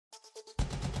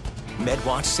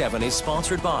Medwatch 7 is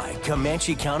sponsored by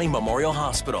Comanche County Memorial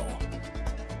Hospital.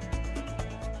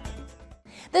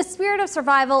 The spirit of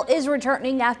survival is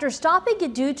returning after stopping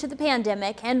it due to the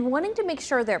pandemic and wanting to make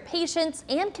sure their patients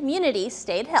and community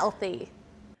stayed healthy.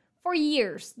 For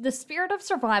years, the spirit of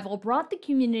survival brought the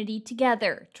community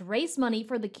together to raise money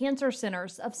for the cancer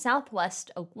centers of Southwest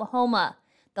Oklahoma.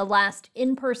 The last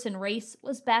in-person race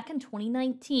was back in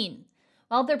 2019.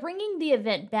 While they're bringing the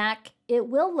event back, it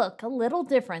will look a little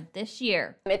different this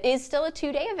year. It is still a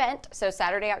two-day event, so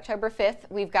Saturday, October 5th,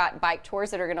 we've got bike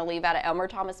tours that are going to leave out of Elmer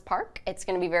Thomas Park. It's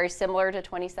going to be very similar to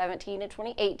 2017 and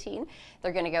 2018.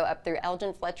 They're going to go up through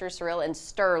Elgin, Fletcher, Surreal, and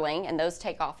Sterling, and those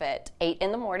take off at 8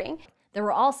 in the morning. There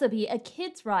will also be a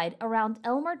kids' ride around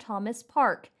Elmer Thomas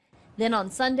Park. Then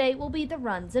on Sunday will be the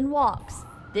runs and walks.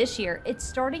 This year, it's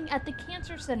starting at the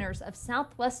Cancer Centers of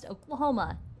Southwest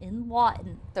Oklahoma in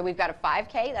Lawton. So we've got a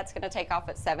 5K that's going to take off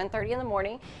at 7:30 in the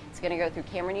morning. It's going to go through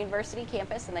Cameron University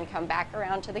campus and then come back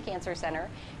around to the Cancer Center.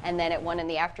 And then at 1 in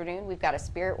the afternoon, we've got a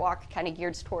spirit walk kind of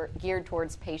geared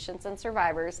towards patients and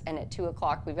survivors. And at 2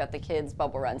 o'clock, we've got the kids'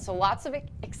 bubble run. So lots of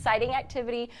exciting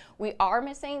activity. We are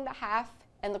missing the half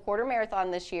and the quarter marathon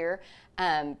this year,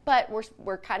 but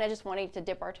we're kind of just wanting to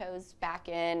dip our toes back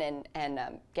in and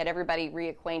get everybody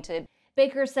reacquainted.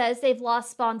 Baker says they've lost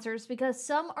sponsors because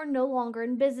some are no longer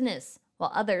in business,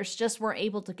 while others just weren't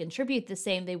able to contribute the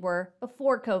same they were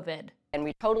before COVID. And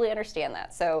we totally understand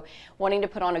that. So wanting to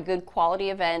put on a good quality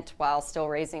event while still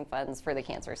raising funds for the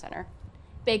Cancer Center.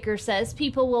 Baker says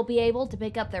people will be able to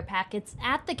pick up their packets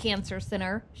at the Cancer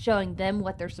Center, showing them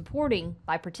what they're supporting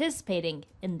by participating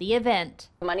in the event.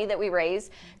 The money that we raise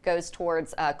goes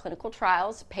towards clinical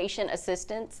trials, patient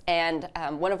assistance, and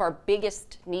one of our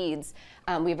biggest needs,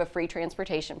 we have a free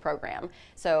transportation program.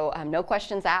 So no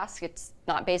questions asked. It's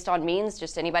not based on means,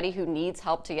 just anybody who needs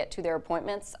help to get to their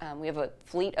appointments. We have a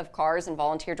fleet of cars and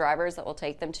volunteer drivers that will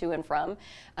take them to and from.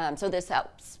 So this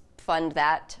helps fund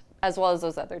that, as well as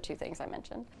those other two things I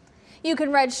mentioned. You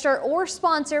can register or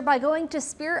sponsor by going to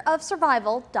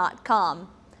spiritofsurvival.com.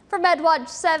 For Medwatch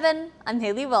 7, I'm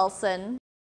Haley Wilson.